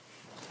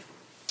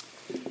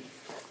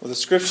Well, the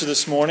scripture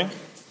this morning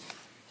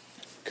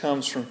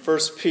comes from 1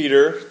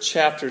 Peter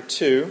chapter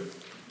 2,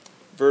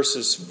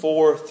 verses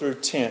 4 through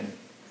 10.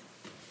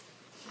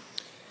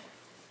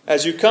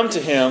 As you come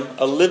to him,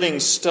 a living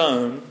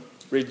stone,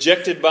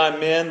 rejected by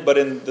men, but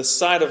in the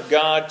sight of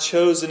God,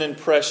 chosen and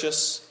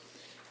precious,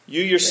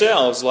 you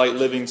yourselves, like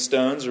living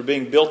stones, are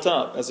being built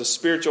up as a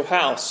spiritual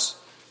house,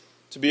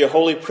 to be a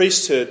holy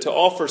priesthood, to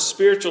offer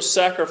spiritual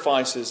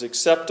sacrifices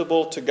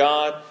acceptable to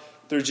God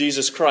through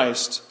Jesus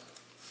Christ.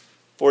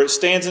 For it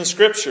stands in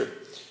Scripture,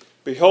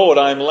 "Behold,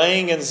 I am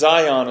laying in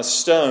Zion a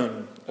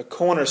stone, a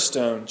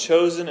cornerstone,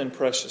 chosen and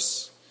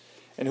precious.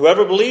 And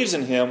whoever believes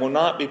in him will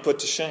not be put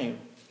to shame."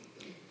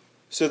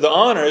 So the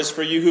honor is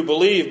for you who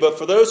believe, but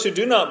for those who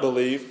do not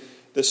believe,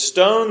 the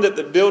stone that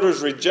the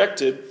builders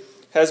rejected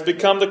has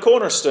become the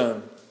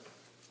cornerstone,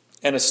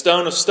 and a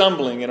stone of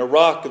stumbling and a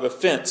rock of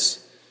offense.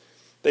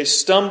 They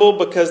stumble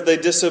because they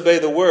disobey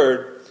the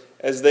word,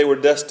 as they were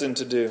destined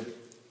to do.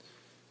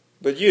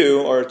 But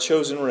you are a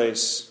chosen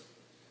race,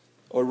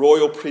 a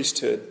royal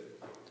priesthood,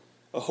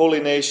 a holy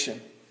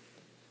nation,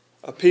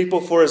 a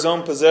people for his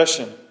own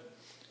possession,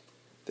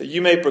 that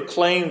you may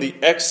proclaim the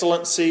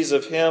excellencies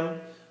of him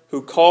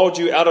who called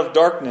you out of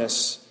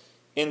darkness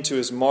into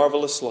his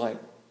marvelous light.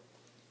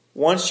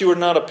 Once you were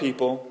not a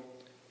people,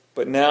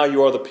 but now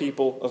you are the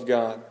people of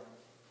God.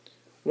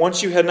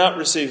 Once you had not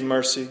received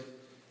mercy,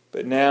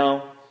 but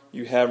now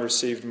you have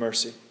received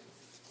mercy.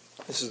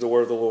 This is the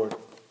word of the Lord.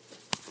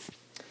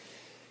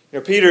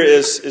 Peter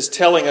is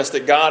telling us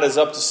that God is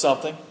up to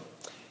something,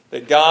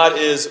 that God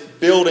is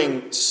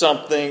building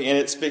something, and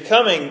it's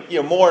becoming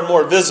more and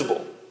more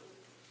visible,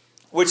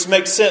 which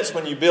makes sense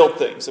when you build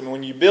things. I mean,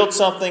 when you build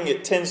something,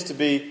 it tends to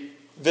be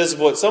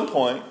visible at some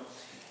point.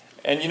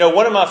 And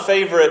one of my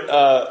favorite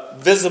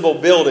visible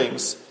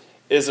buildings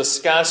is a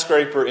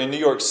skyscraper in New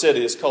York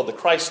City. It's called the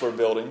Chrysler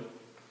Building.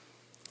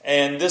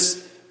 And this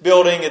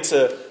building, it's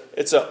an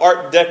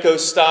Art Deco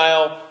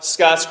style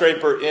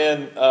skyscraper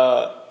in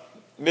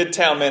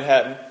Midtown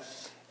Manhattan,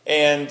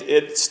 and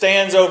it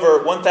stands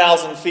over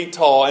 1,000 feet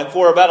tall, and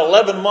for about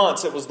 11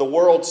 months it was the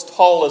world's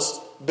tallest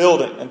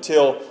building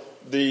until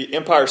the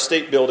Empire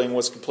State Building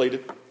was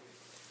completed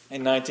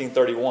in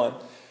 1931.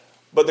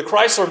 But the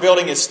Chrysler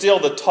Building is still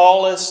the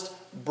tallest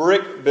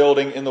brick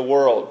building in the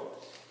world.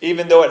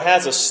 Even though it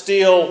has a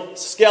steel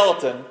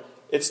skeleton,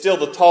 it's still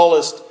the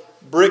tallest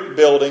brick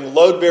building,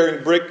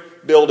 load-bearing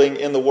brick building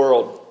in the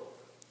world.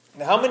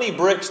 Now, how many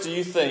bricks do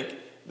you think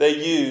they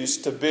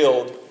used to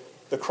build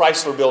the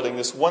Chrysler Building,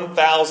 this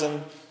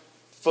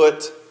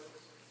 1,000-foot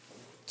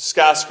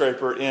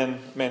skyscraper in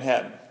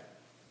Manhattan?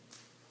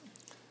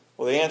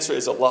 Well, the answer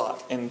is a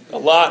lot. And a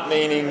lot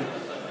meaning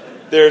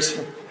I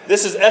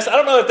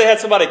don't know if they had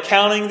somebody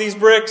counting these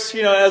bricks,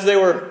 as they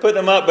were putting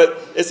them up, but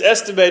it's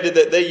estimated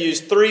that they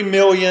used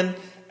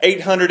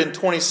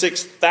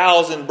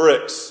 3,826,000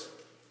 bricks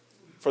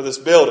for this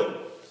building.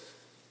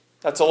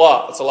 That's a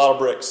lot. That's a lot of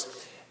bricks.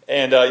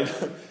 And,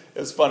 it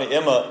was funny.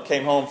 Emma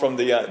came home from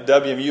the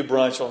WMU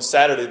brunch on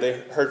Saturday. They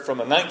heard from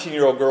a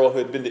 19-year-old girl who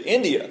had been to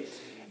India.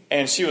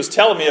 And she was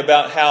telling me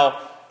about how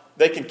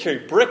they can carry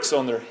bricks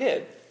on their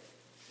head.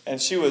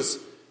 And she was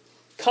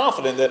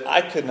confident that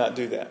I could not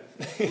do that.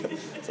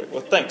 It's like,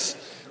 well, thanks.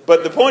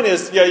 But the point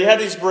is, you have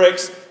these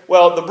bricks.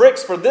 Well, the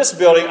bricks for this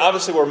building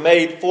obviously were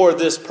made for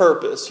this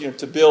purpose,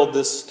 to build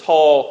this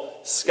tall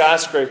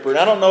skyscraper. And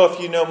I don't know if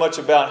you know much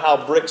about how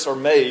bricks are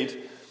made,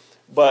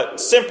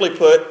 but simply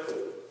put,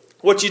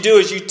 what you do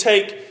is you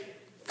take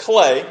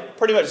clay,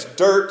 pretty much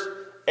dirt,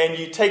 and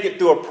you take it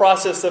through a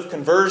process of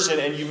conversion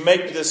and you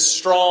make this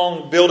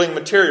strong building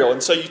material.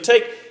 And so you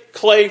take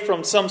clay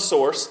from some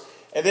source,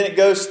 and then it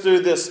goes through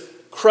this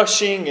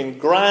crushing and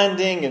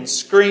grinding and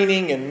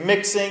screening and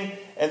mixing,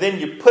 and then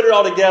you put it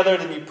all together,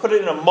 and then you put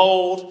it in a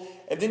mold,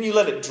 and then you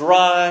let it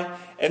dry,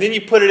 and then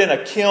you put it in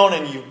a kiln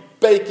and you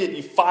bake it,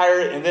 you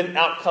fire it, and then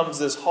out comes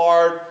this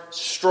hard,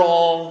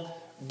 strong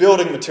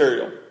building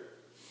material.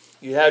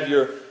 You have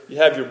your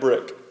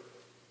brick.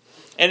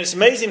 And it's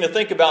amazing to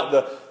think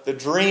about the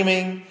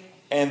dreaming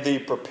and the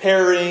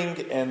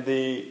preparing and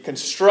the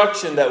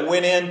construction that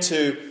went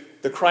into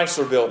the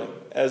Chrysler Building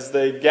as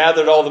they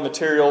gathered all the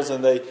materials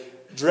and they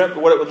dreamt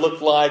what it would look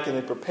like and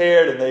they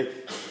prepared and they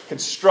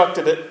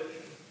constructed it.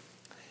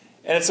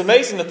 And it's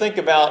amazing to think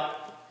about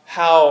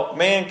how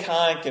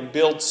mankind can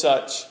build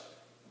such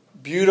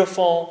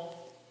beautiful,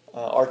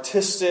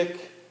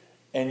 artistic,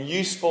 and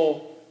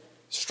useful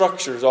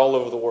structures all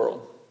over the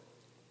world.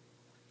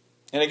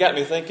 And it got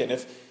me thinking,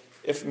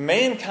 if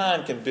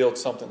mankind can build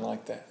something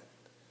like that,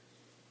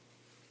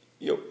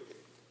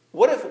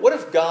 what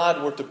if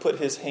God were to put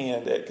his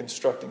hand at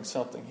constructing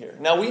something here?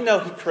 Now, we know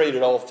he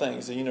created all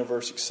things, the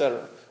universe,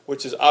 etc.,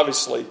 which is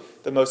obviously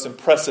the most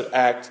impressive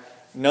act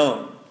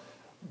known.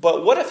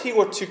 But what if he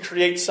were to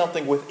create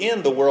something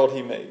within the world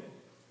he made?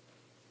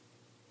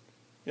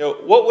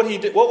 What would he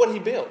do? What would he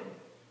build?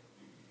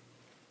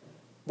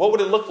 What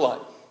would it look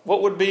like?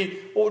 What would be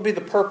the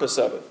purpose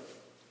of it?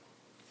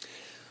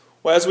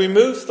 Well, as we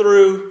move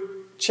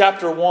through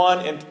chapter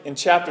 1 and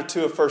chapter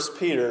 2 of 1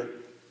 Peter,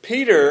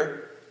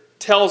 Peter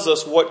tells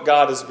us what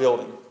God is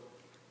building.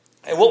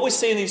 And what we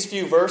see in these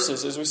few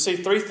verses is we see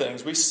three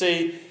things. We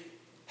see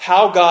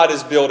how God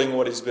is building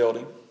what He's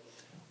building.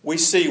 We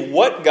see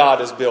what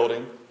God is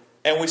building.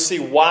 And we see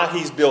why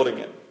He's building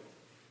it.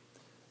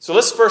 So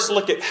let's first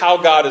look at how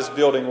God is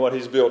building what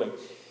He's building.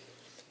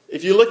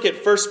 If you look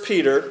at 1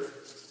 Peter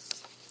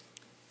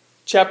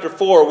chapter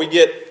 4, we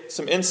get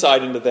some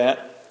insight into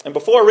that. And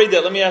before I read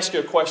that, let me ask you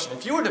a question.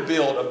 If you were to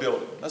build a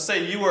building, let's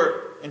say you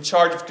were in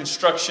charge of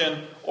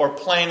construction or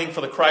planning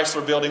for the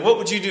Chrysler building, what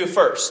would you do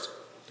first?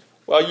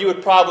 Well, you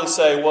would probably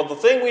say, well, the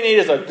thing we need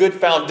is a good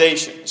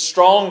foundation, a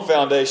strong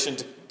foundation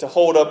to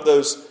hold up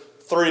those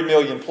 3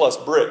 million plus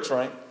bricks,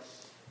 right?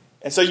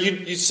 And so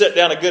you set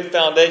down a good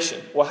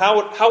foundation. Well,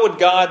 how would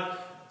God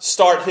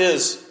start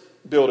His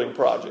building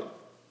project?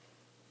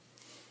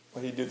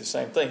 Well, He'd do the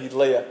same thing. He'd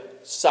lay a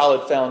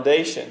solid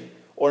foundation.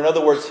 Or in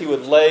other words, He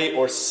would lay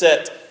or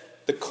set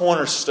the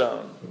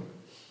cornerstone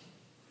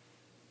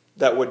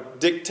that would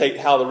dictate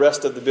how the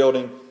rest of the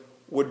building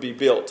would be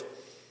built.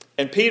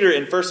 And Peter,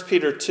 in 1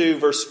 Peter 2,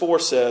 verse 4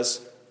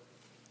 says,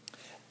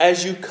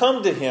 as you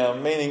come to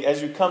Him, meaning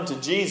as you come to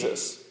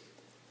Jesus,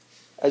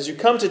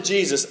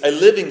 a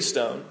living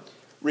stone,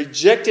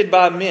 rejected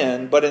by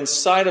men, but in the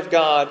sight of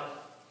God,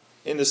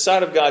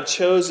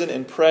 chosen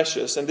and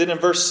precious. And then in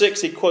verse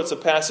 6, he quotes a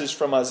passage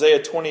from Isaiah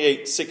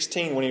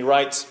 28:16 when he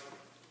writes,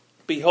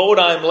 behold,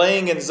 I am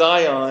laying in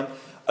Zion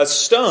a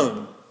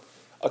stone,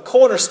 a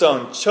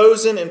cornerstone,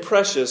 chosen and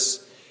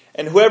precious,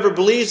 and whoever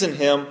believes in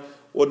Him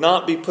will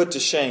not be put to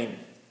shame.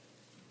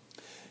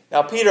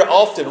 Now, Peter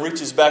often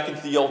reaches back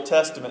into the Old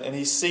Testament and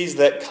he sees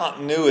that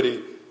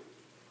continuity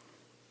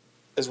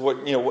as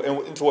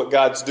into what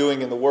God's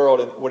doing in the world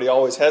and what He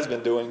always has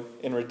been doing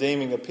in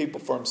redeeming a people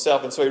for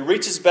Himself. And so he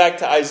reaches back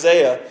to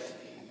Isaiah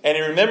and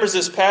he remembers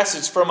this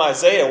passage from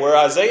Isaiah where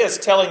Isaiah is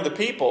telling the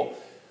people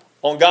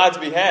on God's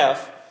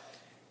behalf,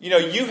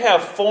 you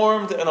have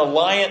formed an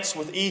alliance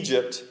with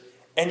Egypt,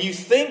 and you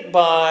think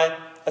by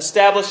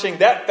establishing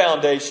that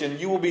foundation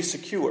you will be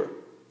secure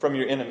from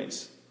your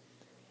enemies.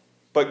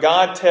 But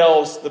God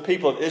tells the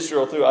people of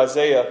Israel through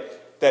Isaiah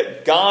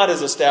that God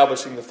is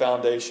establishing the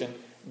foundation.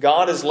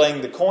 God is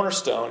laying the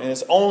cornerstone, and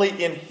it's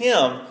only in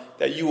Him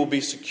that you will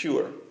be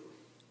secure.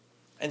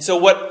 And so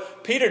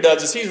what Peter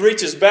does is he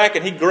reaches back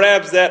and he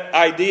grabs that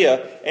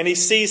idea and he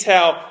sees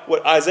how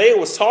what Isaiah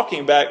was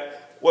talking about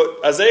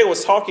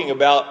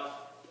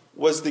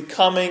was the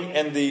coming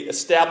and the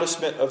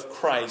establishment of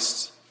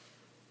Christ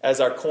as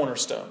our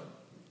cornerstone.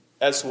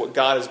 That's what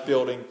God is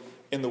building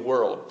in the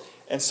world.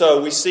 And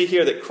so we see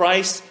here that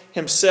Christ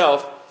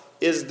Himself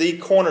is the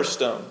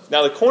cornerstone.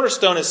 Now the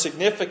cornerstone is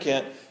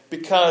significant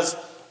because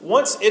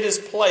once it is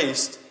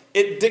placed,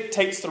 it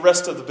dictates the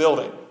rest of the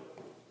building.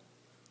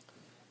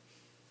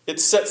 It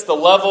sets the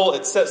level,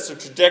 it sets the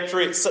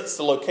trajectory, it sets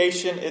the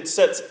location, it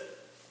sets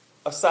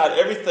aside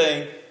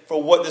everything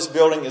for what this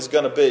building is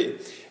going to be.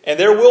 And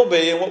there will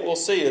be, and what we'll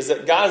see is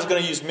that God is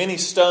going to use many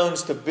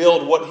stones to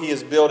build what He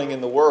is building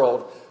in the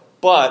world,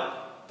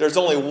 but there's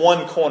only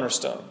one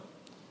cornerstone.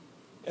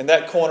 And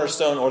that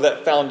cornerstone or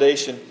that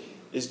foundation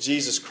is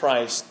Jesus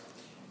Christ.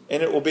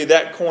 And it will be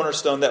that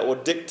cornerstone that will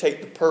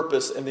dictate the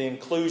purpose and the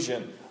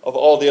inclusion of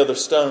all the other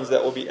stones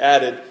that will be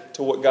added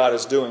to what God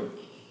is doing.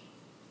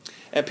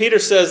 And Peter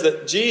says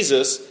that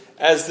Jesus,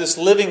 as this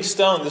living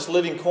stone, this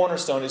living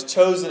cornerstone, is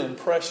chosen and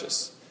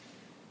precious.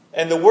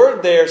 And the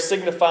word there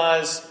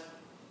signifies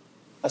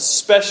a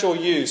special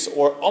use,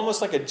 or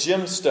almost like a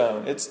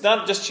gemstone. It's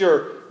not just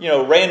your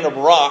random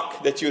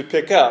rock that you would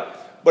pick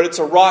up, but it's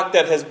a rock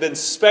that has been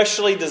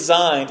specially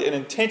designed and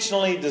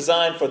intentionally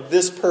designed for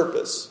this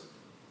purpose.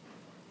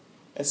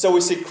 And so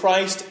we see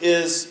Christ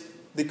is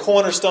the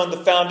cornerstone, the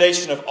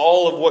foundation of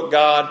all of what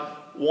God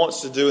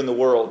wants to do in the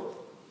world.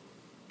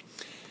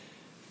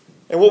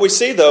 And what we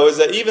see, though, is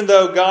that even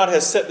though God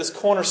has set this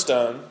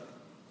cornerstone,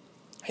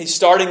 He's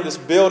starting this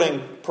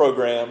building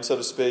program, so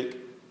to speak.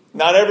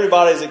 Not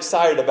everybody is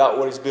excited about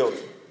what He's building.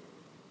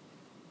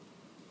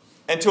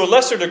 And to a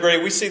lesser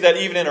degree, we see that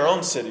even in our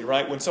own city,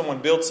 right? When someone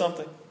builds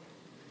something,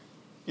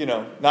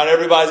 not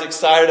everybody's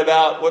excited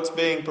about what's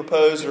being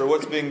proposed or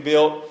what's being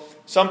built.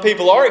 Some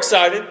people are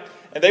excited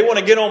and they want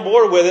to get on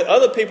board with it.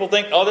 Other people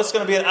think, oh, that's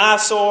going to be an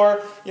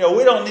eyesore. We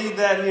don't need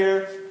that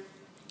here.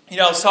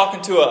 I was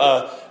talking to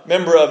a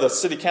member of the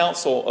city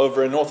council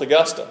over in North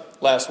Augusta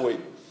last week.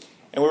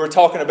 And we were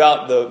talking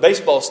about the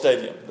baseball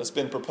stadium that's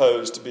been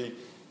proposed to be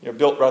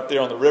built right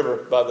there on the river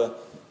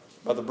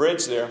by the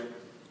bridge there.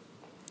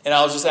 And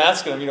I was just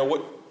asking them,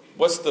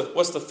 what's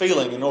the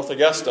feeling in North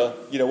Augusta?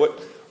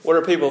 What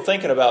are people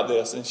thinking about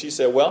this? And she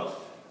said, well,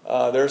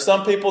 there are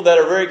some people that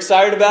are very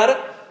excited about it,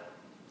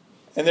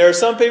 and there are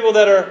some people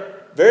that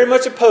are very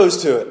much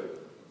opposed to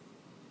it.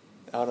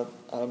 I'd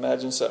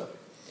imagine so.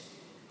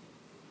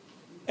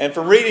 And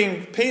from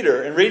reading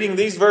Peter and reading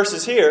these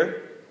verses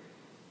here,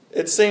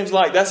 it seems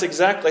like that's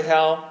exactly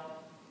how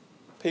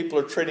people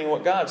are treating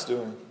what God's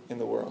doing in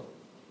the world.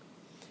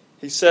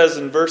 He says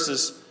in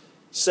verses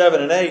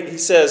 7 and 8, he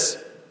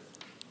says,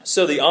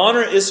 so the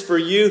honor is for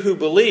you who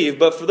believe,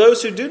 but for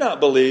those who do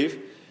not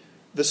believe,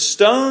 the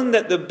stone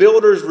that the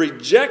builders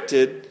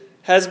rejected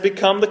has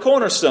become the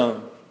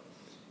cornerstone,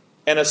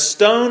 and a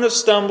stone of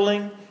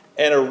stumbling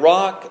and a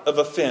rock of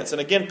offense.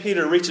 And again,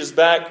 Peter reaches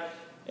back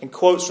and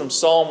quotes from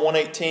Psalm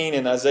 118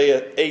 and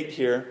Isaiah 8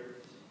 here.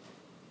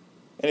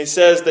 And he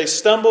says, they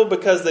stumble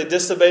because they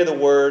disobey the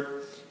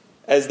word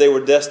as they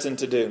were destined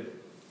to do.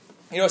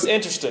 You know, it's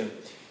interesting.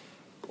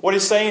 What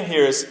he's saying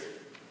here is,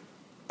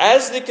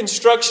 as the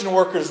construction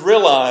workers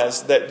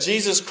realize that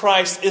Jesus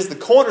Christ is the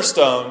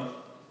cornerstone,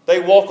 they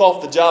walk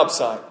off the job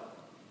site.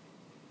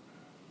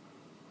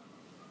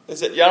 They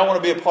said, I don't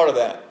want to be a part of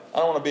that. I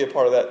don't want to be a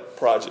part of that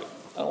project.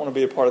 I don't want to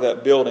be a part of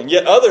that building.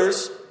 Yet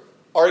others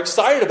are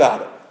excited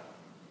about it.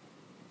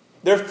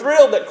 They're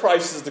thrilled that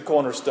Christ is the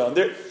cornerstone.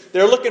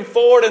 They're looking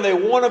forward and they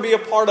want to be a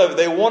part of it.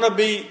 They want to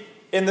be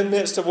in the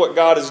midst of what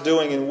God is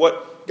doing and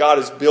what God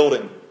is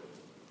building.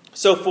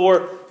 So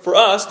for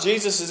us,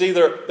 Jesus is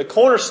either the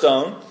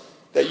cornerstone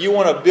that you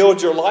want to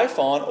build your life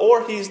on,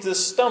 or He's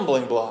this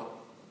stumbling block.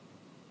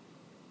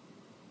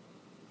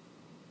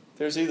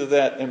 There's either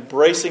that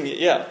embracing it.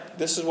 Yeah,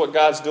 this is what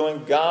God's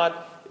doing. God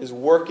is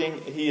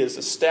working. He has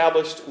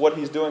established what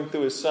He's doing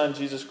through His Son,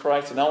 Jesus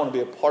Christ, and I want to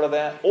be a part of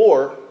that.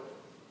 Or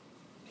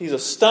He's a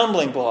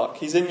stumbling block.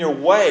 He's in your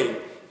way.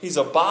 He's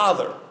a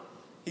bother.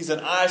 He's an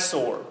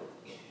eyesore.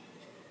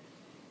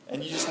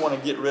 And you just want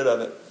to get rid of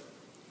it.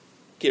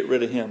 Get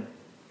rid of him.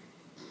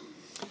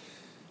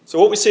 So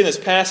what we see in this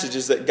passage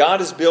is that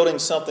God is building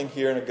something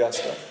here in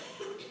Augusta.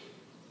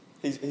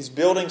 He's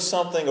building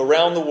something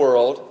around the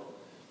world.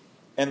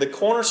 And the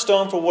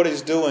cornerstone for what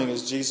He's doing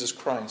is Jesus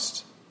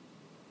Christ.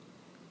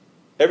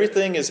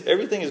 Everything is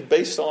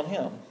based on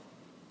Him.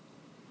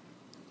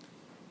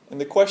 And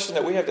the question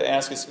that we have to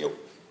ask is,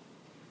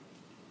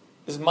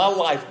 is my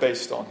life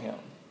based on Him?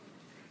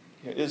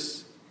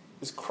 Is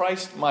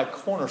Christ my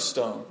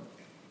cornerstone?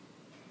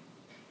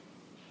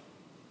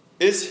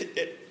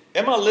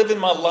 Am I living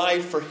my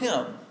life for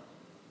Him?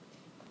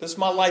 Does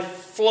my life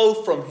flow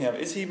from Him?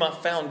 Is He my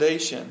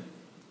foundation?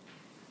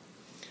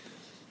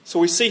 So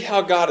we see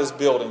how God is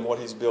building what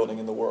He's building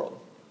in the world.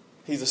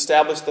 He's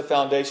established the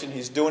foundation.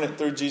 He's doing it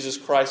through Jesus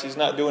Christ. He's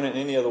not doing it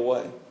in any other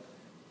way.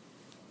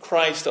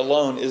 Christ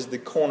alone is the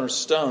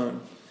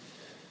cornerstone.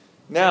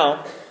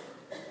 Now,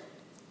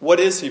 what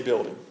is He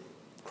building?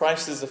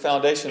 Christ is the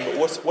foundation,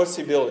 but what's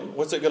He building?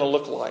 What's it going to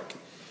look like?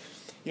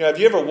 Have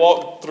you ever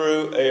walked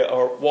through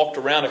or walked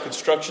around a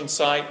construction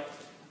site?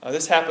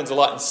 This happens a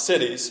lot in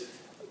cities,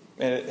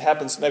 and it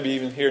happens maybe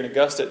even here in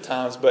Augusta at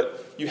times.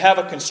 But you have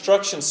a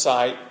construction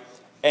site,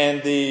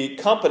 and the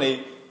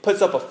company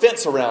puts up a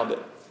fence around it,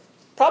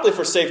 probably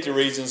for safety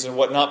reasons and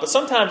whatnot. But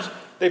sometimes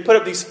they put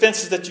up these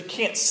fences that you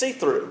can't see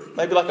through,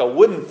 maybe like a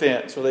wooden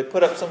fence, or they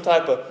put up some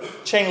type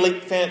of chain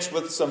link fence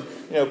with some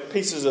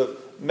pieces of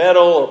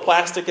metal or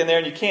plastic in there,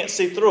 and you can't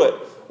see through it.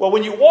 Well,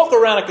 when you walk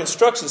around a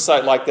construction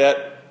site like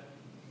that,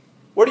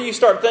 where do you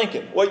start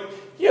thinking? Well,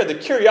 the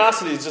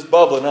curiosity is just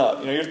bubbling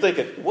up. You're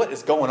thinking, what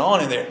is going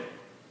on in there?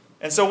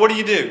 And so what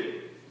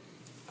do?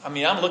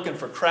 I'm looking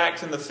for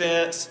cracks in the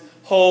fence,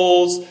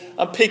 holes.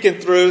 I'm peeking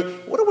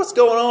through. What's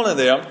going on in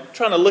there? I'm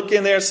trying to look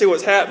in there and see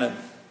what's happening.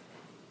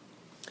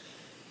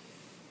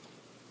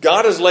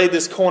 God has laid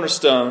this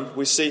cornerstone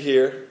we see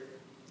here.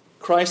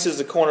 Christ is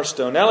the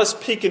cornerstone. Now let's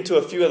peek into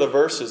a few other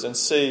verses and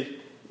see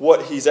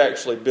what He's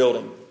actually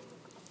building.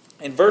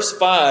 In verse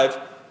 5,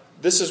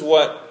 this is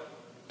what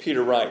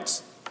Peter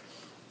writes.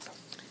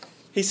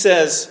 He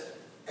says,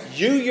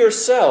 you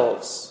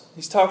yourselves,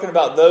 he's talking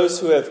about those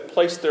who have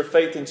placed their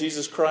faith in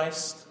Jesus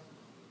Christ,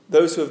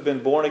 those who have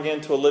been born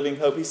again to a living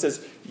hope. He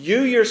says,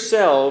 you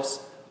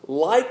yourselves,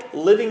 like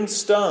living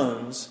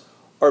stones,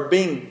 are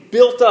being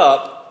built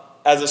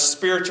up as a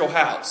spiritual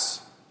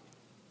house.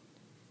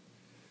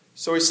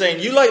 So he's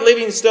saying, you like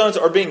living stones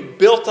are being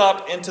built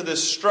up into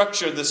this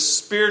structure, this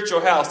spiritual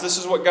house. This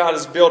is what God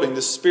is building,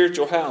 this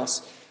spiritual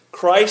house.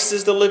 Christ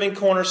is the living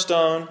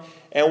cornerstone.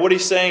 And what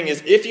he's saying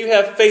is, if you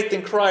have faith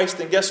in Christ,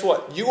 then guess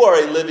what? You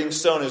are a living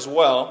stone as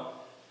well.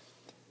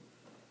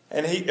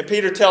 And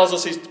Peter tells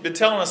us, he's been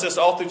telling us this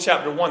all through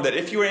chapter 1, that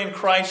if you are in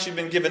Christ, you've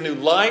been given new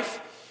life.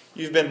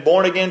 You've been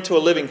born again to a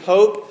living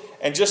hope.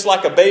 And just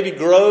like a baby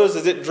grows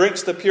as it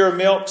drinks the pure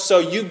milk, so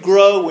you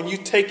grow when you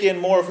take in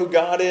more of who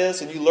God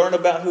is and you learn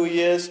about who He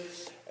is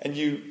and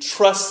you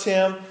trust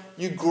Him.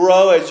 You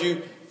grow as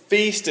you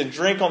feast and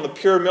drink on the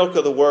pure milk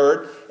of the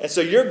Word. And so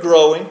you're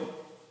growing.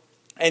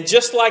 And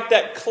just like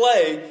that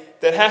clay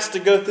that has to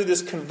go through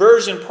this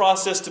conversion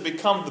process to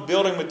become the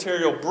building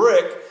material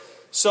brick,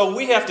 so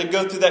we have to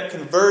go through that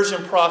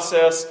conversion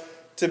process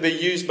to be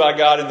used by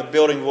God in the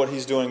building of what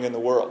He's doing in the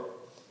world.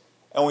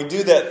 And we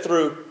do that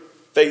through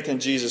faith in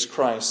Jesus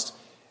Christ.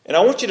 And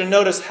I want you to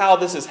notice how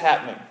this is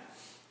happening.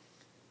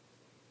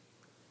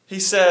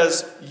 He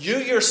says, you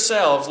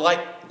yourselves,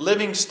 like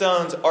living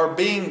stones, are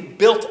being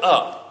built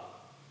up.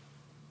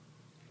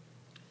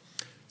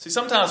 See,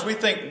 sometimes we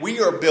think we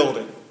are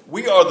building.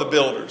 We are the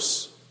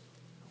builders.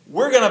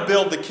 We're going to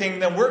build the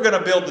kingdom. We're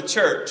going to build the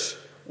church.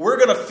 We're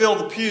going to fill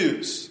the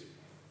pews.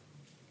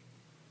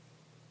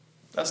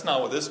 That's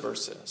not what this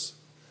verse says.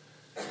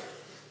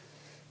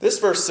 This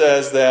verse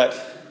says that,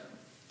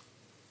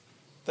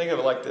 think of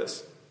it like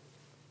this.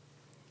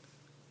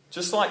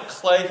 Just like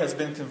clay has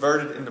been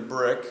converted into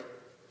brick,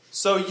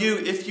 so you,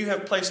 if you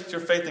have placed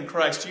your faith in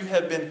Christ, you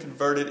have been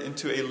converted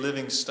into a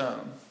living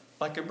stone,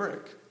 like a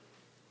brick.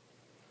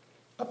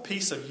 A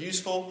piece of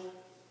useful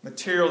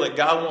material that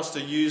God wants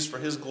to use for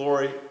His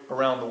glory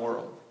around the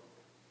world.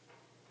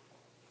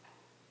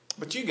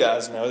 But you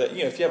guys know that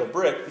if you have a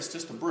brick, it's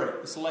just a brick.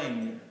 It's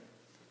laying there.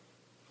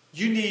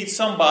 You need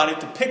somebody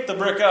to pick the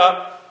brick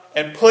up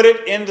and put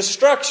it into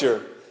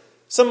structure.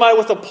 Somebody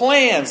with a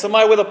plan,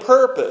 somebody with a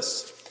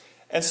purpose.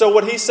 And so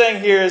what he's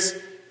saying here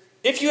is,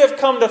 if you have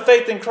come to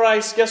faith in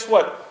Christ, guess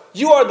what?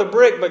 You are the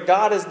brick, but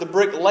God is the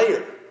brick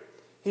layer.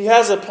 He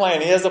has a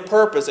plan, He has a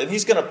purpose, and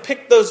He's going to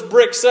pick those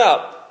bricks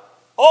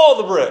up, all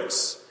the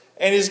bricks,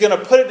 and He's going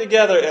to put it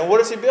together. And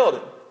what is He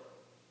building?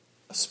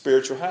 A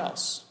spiritual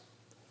house.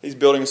 He's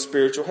building a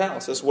spiritual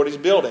house. That's what He's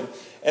building.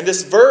 And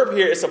this verb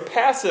here is a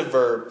passive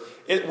verb.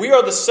 We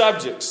are the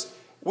subjects.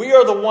 We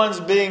are the ones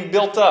being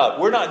built up.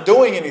 We're not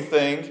doing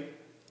anything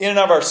in and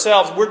of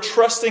ourselves. We're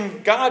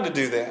trusting God to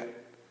do that.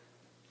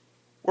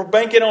 We're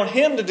banking on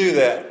Him to do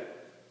that.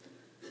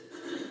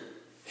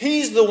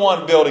 He's the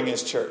one building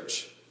His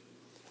church.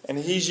 And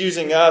He's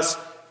using us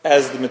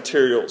as the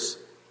materials.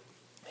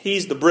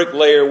 He's the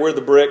bricklayer. We're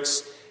the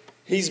bricks.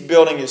 He's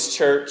building His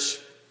church.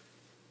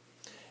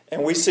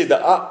 And we see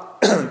the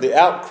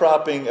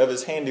outcropping of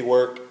His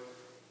handiwork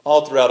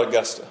all throughout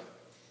Augusta.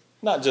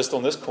 Not just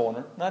on this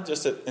corner. Not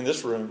just in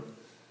this room.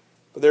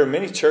 But there are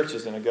many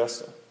churches in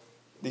Augusta.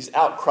 These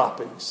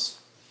outcroppings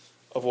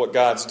of what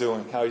God's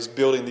doing, how He's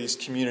building these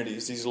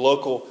communities, these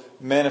local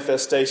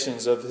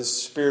manifestations of His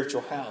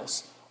spiritual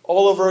house,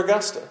 all over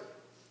Augusta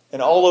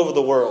and all over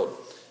the world,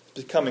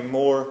 becoming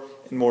more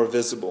and more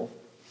visible.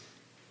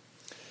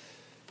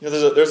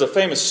 There's a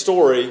famous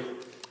story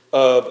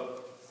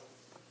of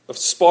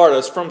Sparta.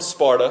 It's from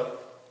Sparta.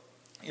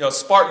 A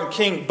Spartan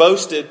king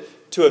boasted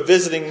to a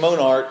visiting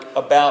monarch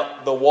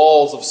about the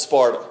walls of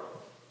Sparta.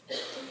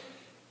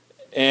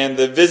 And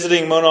the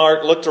visiting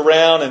monarch looked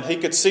around and he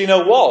could see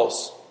no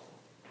walls.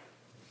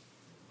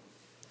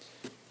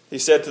 He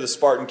said to the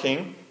Spartan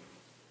king,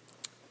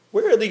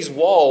 "Where are these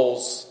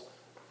walls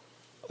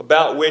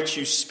about which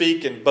you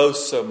speak and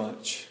boast so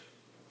much?"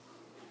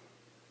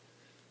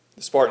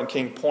 The Spartan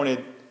king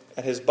pointed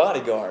at his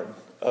bodyguard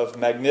of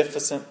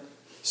magnificent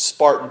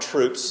Spartan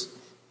troops.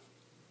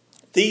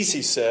 "These,"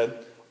 he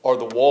said, "are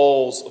the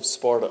walls of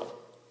Sparta,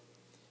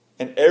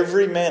 and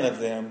every man of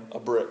them a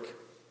brick."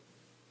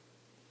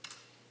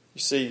 You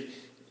see,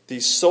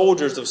 these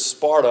soldiers of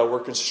Sparta were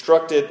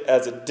constructed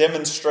as a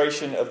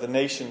demonstration of the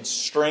nation's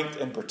strength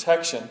and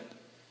protection.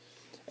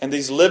 And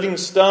these living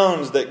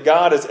stones that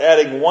God is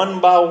adding one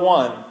by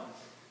one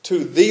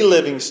to the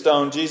living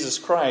stone, Jesus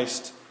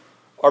Christ,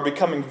 are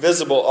becoming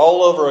visible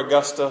all over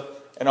Augusta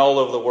and all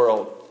over the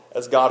world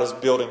as God is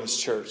building His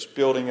church,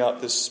 building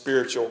up this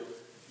spiritual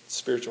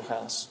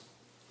house.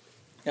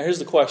 Now here's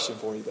the question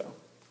for you, though.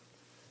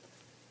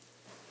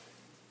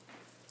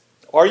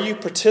 Are you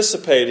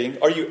participating?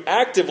 Are you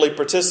actively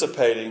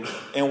participating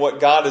in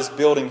what God is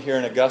building here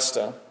in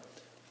Augusta?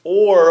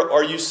 Or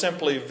are you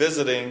simply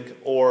visiting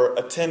or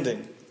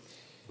attending?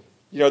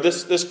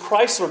 This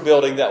Chrysler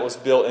building that was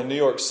built in New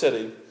York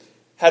City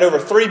had over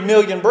 3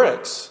 million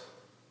bricks.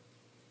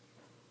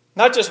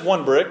 Not just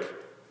one brick.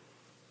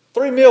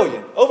 3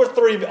 million.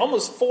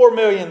 Almost 4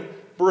 million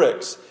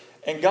bricks.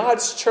 And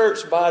God's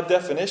church, by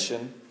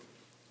definition,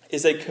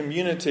 is a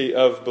community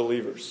of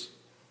believers.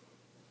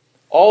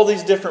 All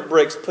these different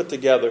bricks put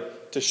together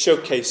to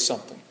showcase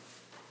something.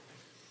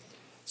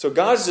 So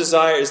God's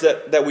desire is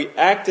that we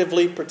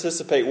actively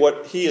participate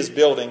what He is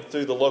building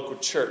through the local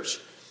church.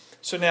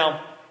 So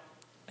now,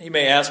 you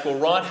may ask, well,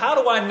 Ron,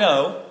 how do I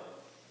know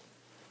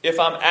if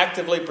I'm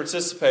actively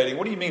participating?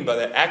 What do you mean by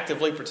that?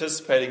 Actively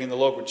participating in the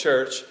local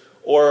church,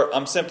 or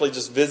I'm simply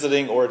just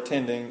visiting or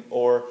attending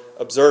or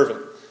observing?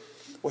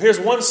 Well, here's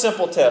one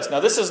simple test. Now,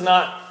 this is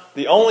not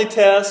the only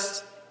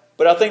test,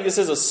 but I think this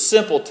is a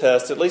simple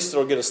test. At least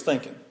it'll get us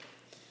thinking.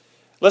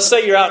 Let's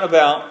say you're out and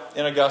about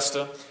in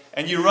Augusta,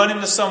 and you run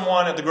into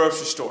someone at the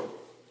grocery store.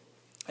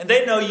 And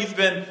they know you've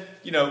been,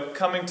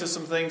 coming to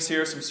some things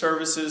here, some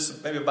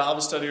services, maybe a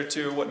Bible study or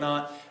two or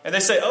whatnot. And they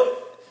say, "Oh,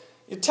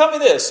 tell me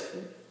this.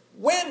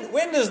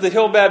 When does the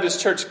Hill Baptist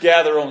Church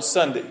gather on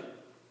Sunday?"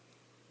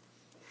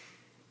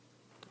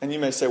 And you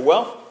may say,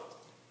 well,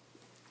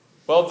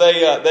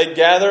 they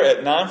gather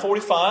at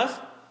 9:45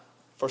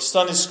 for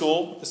Sunday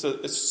school. It's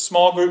a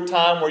small group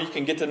time where you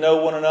can get to know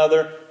one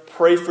another,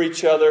 pray for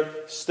each other,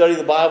 study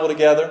the Bible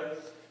together.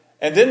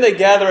 And then they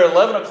gather at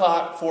 11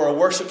 o'clock for a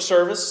worship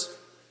service.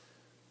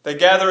 They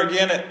gather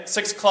again at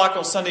 6 o'clock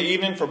on Sunday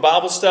evening for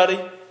Bible study.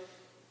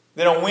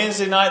 Then on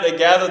Wednesday night they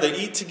gather, they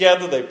eat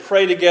together, they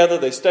pray together,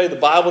 they study the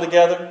Bible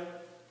together.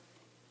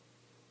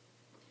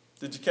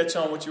 Did you catch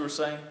on what you were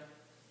saying?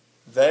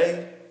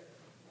 They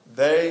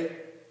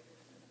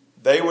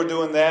were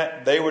doing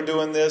that, they were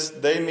doing this,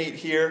 they meet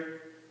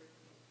here.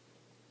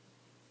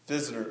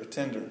 Visitor,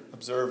 attender,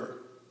 observer.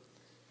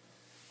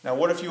 Now,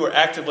 what if you were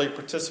actively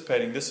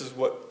participating? This is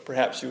what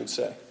perhaps you would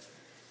say.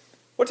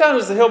 What time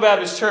does the Hill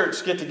Baptist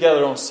Church get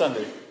together on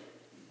Sunday?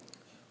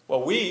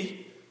 Well,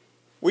 we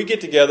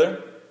get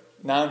together,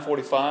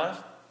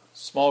 9:45,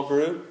 small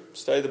group,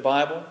 study the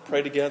Bible,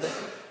 pray together.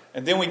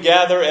 And then we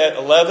gather at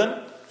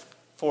 11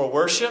 for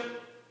worship.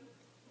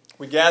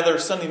 We gather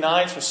Sunday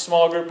nights for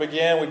small group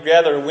again. We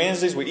gather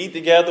Wednesdays, we eat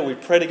together, we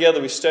pray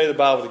together, we study the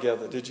Bible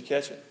together. Did you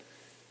catch it?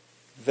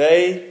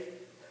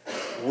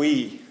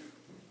 We.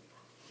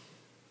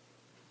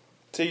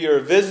 To you're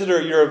a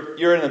visitor,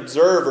 you're an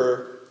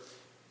observer.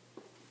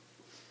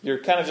 You're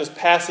kind of just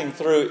passing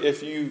through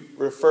if you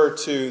refer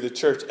to the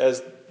church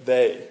as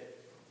they.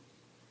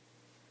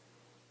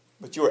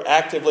 But you are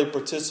actively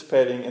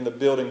participating in the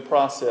building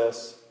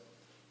process.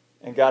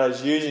 And God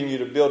is using you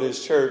to build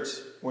His church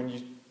when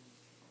you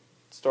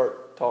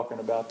start talking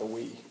about the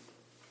we.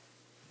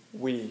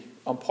 We.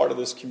 I'm part of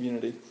this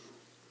community.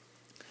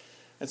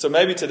 And so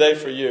maybe today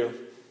for you,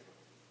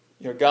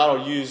 God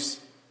will use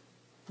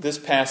this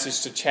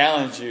passage to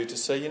challenge you to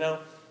say,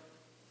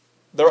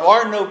 there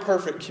are no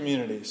perfect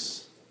communities.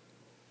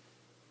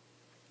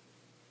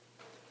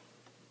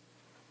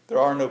 There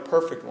are no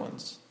perfect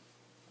ones.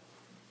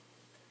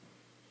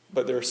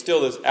 But there are still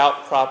those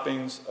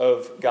outcroppings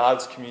of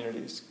God's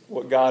communities,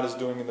 what God is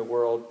doing in the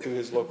world through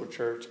His local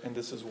church, and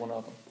this is one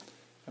of them.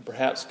 And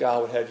perhaps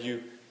God would have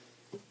you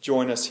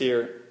join us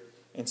here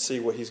and see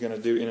what He's going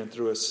to do in and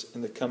through us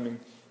in the coming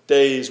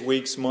days,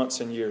 weeks, months,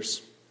 and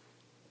years.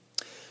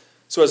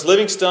 So as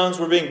living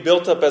stones, we're being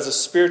built up as a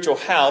spiritual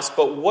house,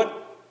 but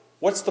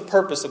what's the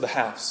purpose of the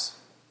house?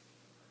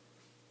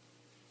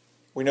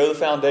 We know the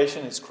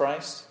foundation is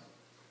Christ.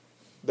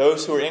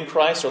 Those who are in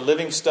Christ are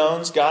living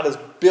stones. God is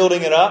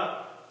building it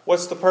up.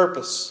 What's the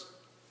purpose?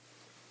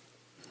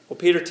 Well,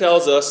 Peter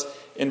tells us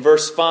in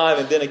verse 5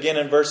 and then again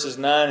in verses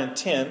 9 and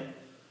 10.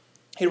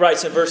 He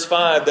writes in verse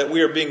 5 that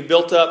we are being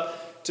built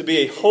up to be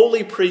a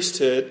holy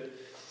priesthood,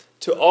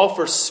 to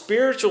offer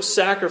spiritual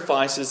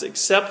sacrifices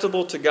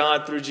acceptable to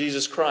God through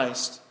Jesus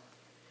Christ.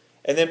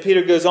 And then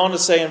Peter goes on to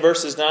say in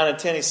verses 9 and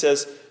 10, he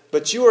says,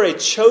 but you are a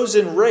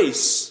chosen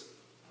race,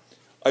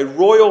 a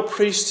royal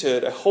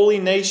priesthood, a holy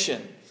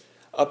nation,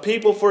 a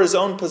people for His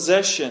own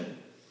possession,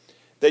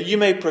 that you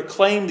may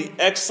proclaim the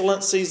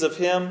excellencies of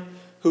Him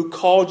who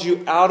called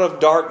you out of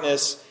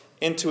darkness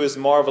into His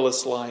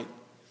marvelous light.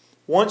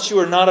 Once you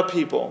were not a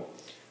people,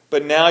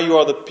 but now you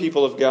are the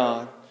people of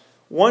God.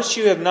 Once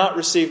you have not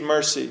received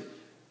mercy,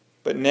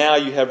 but now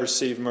you have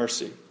received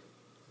mercy.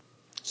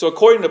 So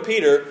according to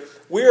Peter,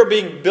 we are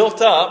being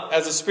built up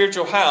as a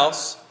spiritual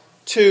house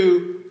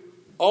to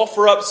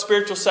offer up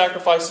spiritual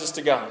sacrifices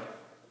to God.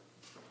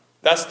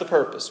 That's the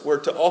purpose. We're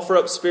to offer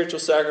up spiritual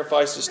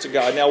sacrifices to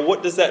God. Now,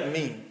 what does that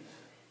mean?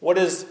 What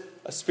is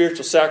a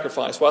spiritual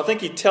sacrifice? Well, I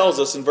think he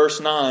tells us in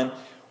verse 9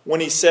 when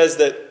he says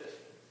that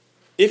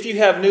if you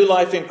have new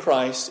life in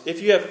Christ,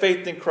 if you have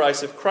faith in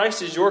Christ, if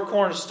Christ is your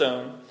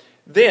cornerstone,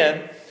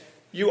 then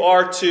you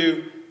are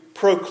to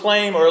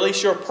proclaim, or at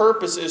least your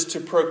purpose is to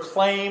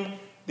proclaim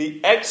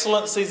the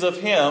excellencies of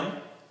Him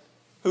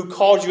who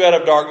called you out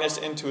of darkness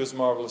into His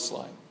marvelous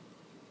light.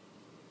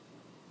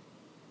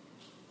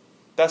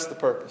 That's the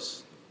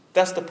purpose.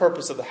 That's the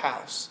purpose of the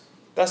house.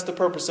 That's the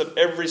purpose of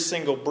every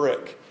single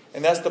brick.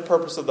 And that's the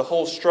purpose of the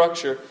whole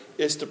structure,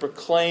 is to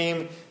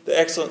proclaim the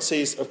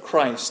excellencies of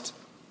Christ.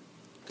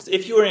 Because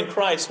if you are in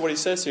Christ, what he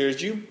says here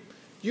is you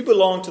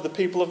belong to the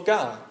people of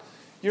God.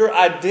 Your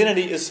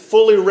identity is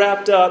fully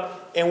wrapped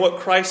up in what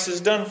Christ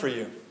has done for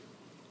you.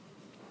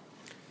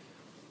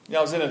 I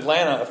was in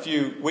Atlanta a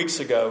few weeks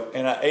ago,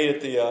 and I ate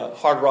at the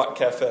Hard Rock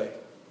Cafe.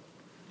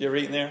 You ever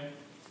eaten there?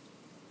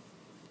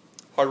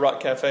 Hard Rock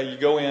Cafe. You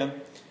go in,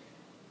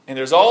 and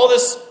there's all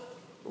this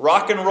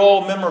rock and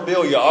roll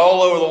memorabilia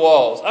all over the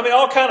walls. I mean,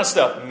 all kind of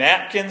stuff.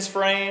 Napkins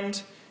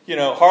framed,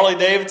 Harley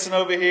Davidson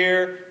over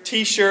here,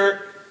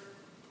 T-shirt,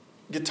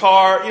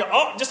 guitar,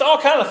 just all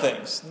kind of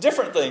things,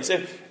 different things.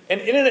 And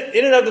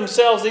in and of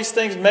themselves, these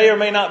things may or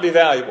may not be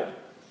valuable.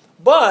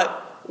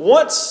 But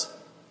once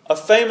a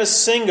famous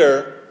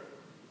singer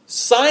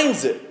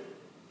signs it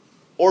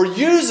or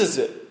uses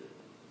it,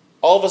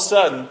 all of a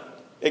sudden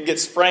it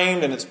gets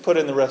framed and it's put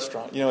in the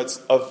restaurant. It's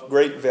of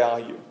great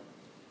value.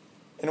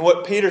 And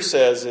what Peter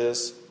says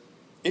is,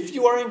 if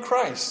you are in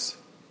Christ,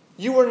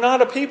 you were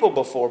not a people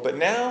before, but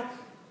now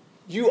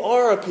you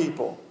are a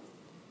people.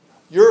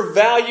 Your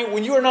value,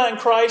 when you are not in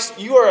Christ,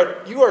 you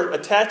are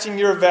attaching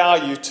your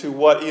value to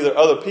what either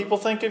other people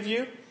think of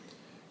you.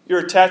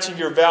 You're attaching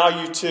your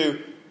value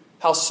to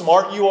how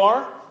smart you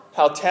are,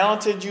 how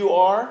talented you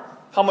are,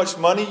 how much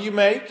money you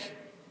make,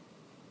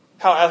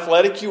 how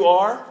athletic you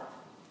are.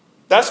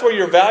 That's where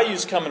your value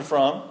is coming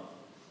from.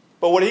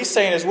 But what he's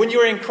saying is when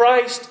you're in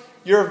Christ,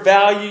 your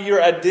value,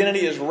 your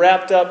identity is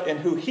wrapped up in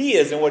who He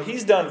is and what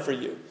He's done for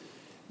you.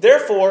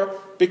 Therefore,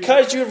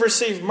 because you've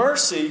received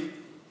mercy,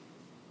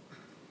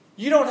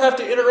 you don't have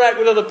to interact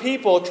with other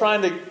people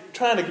trying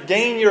to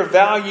gain your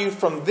value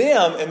from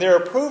them and their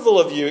approval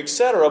of you,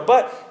 etc.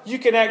 But you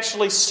can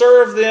actually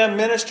serve them,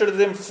 minister to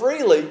them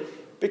freely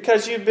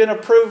because you've been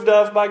approved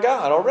of by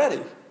God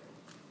already.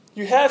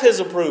 You have His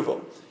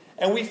approval.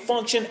 And we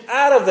function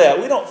out of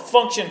that. We don't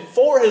function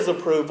for His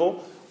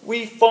approval.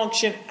 We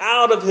function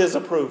out of His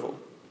approval.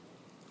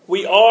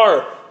 We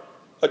are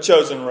a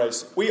chosen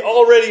race. We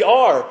already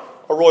are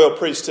a royal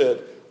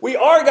priesthood. We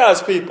are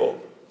God's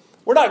people.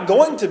 We're not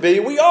going to be,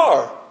 we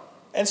are.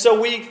 And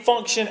so we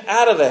function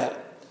out of that.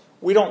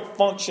 We don't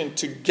function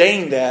to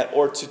gain that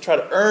or to try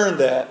to earn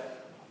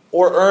that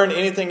or earn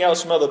anything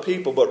else from other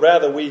people, but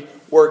rather we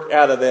work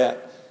out of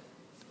that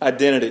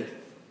identity.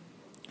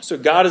 So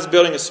God is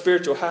building a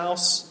spiritual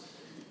house,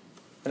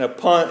 and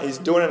He's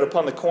doing it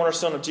upon the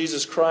cornerstone of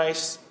Jesus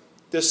Christ.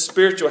 This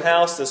spiritual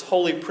house, this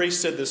holy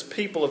priesthood, this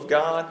people of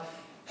God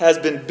has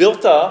been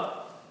built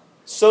up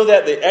so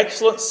that the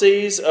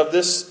excellencies of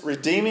this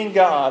redeeming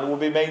God will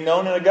be made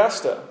known in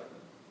Augusta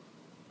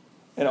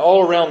and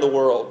all around the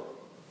world.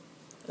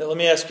 Now, let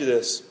me ask you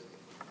this.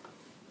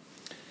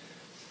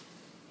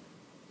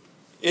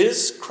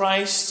 Is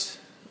Christ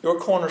your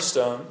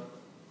cornerstone,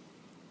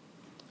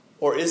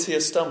 or is He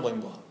a stumbling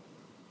block?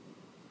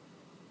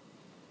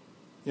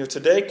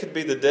 Today could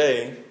be the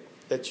day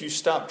that you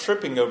stop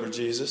tripping over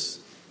Jesus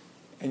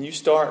and you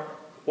start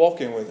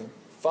walking with Him,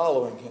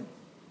 following Him.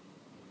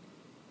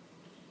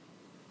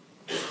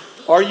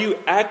 Are you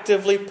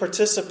actively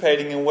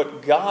participating in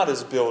what God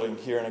is building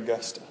here in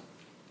Augusta?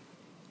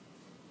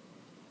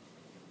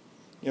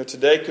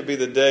 Today could be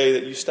the day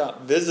that you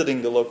stop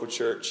visiting the local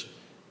church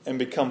and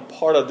become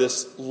part of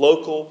this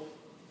local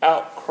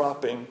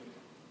outcropping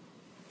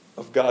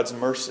of God's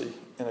mercy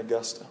in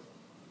Augusta.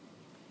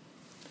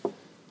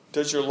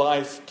 Does your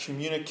life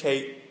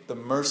communicate the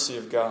mercy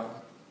of God?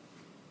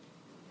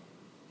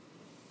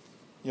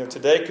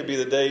 Today could be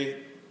the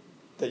day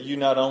that you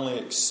not only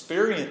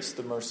experience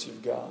the mercy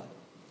of God,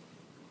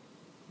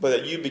 but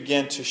that you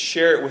begin to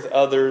share it with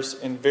others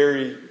in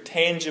very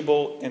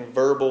tangible and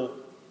verbal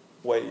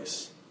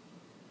ways.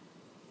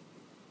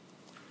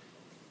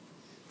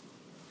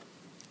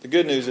 The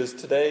good news is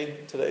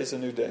today's a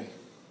new day.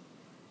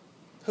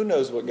 Who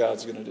knows what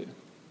God's going to do?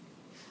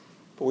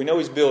 But we know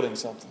He's building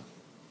something.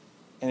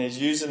 And He's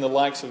using the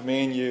likes of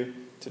me and you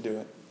to do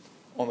it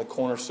on the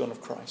cornerstone of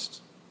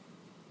Christ.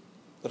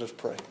 Let us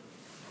pray.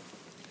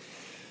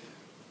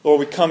 Lord,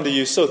 we come to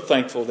You so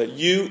thankful that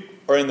You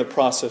are in the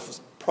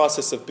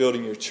process of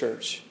building Your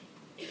church.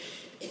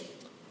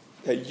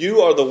 That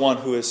You are the one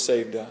who has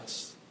saved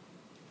us.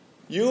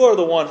 You are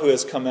the one who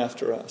has come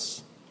after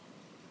us.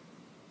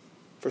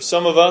 For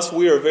some of us,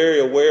 we are very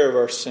aware of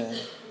our sin.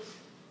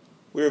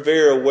 We are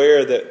very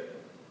aware that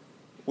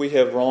we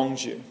have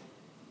wronged You.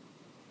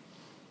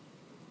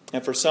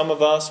 And for some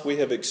of us, we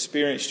have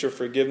experienced Your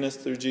forgiveness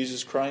through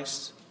Jesus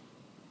Christ.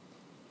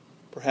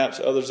 Perhaps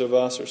others of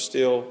us are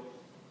still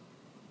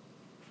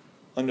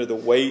under the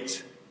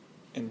weight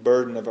and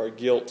burden of our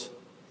guilt.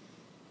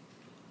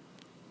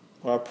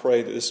 Well, I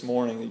pray that this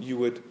morning that You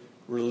would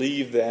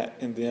relieve that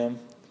in them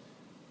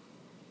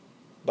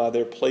by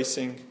their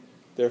placing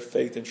their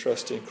faith and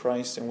trust in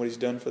Christ and what He's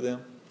done for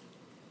them.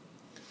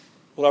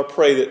 Well, I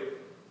pray that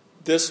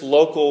this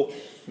local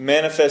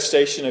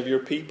manifestation of Your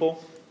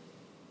people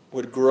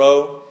would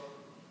grow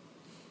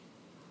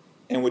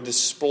and would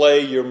display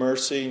Your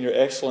mercy and Your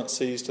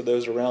excellencies to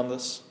those around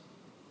us.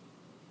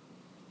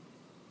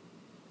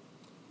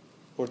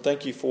 Lord,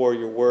 thank You for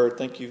Your word.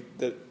 Thank You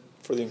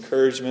for the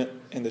encouragement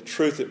and the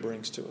truth it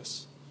brings to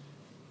us.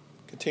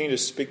 Continue to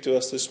speak to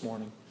us this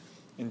morning.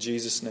 In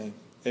Jesus' name,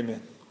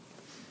 amen.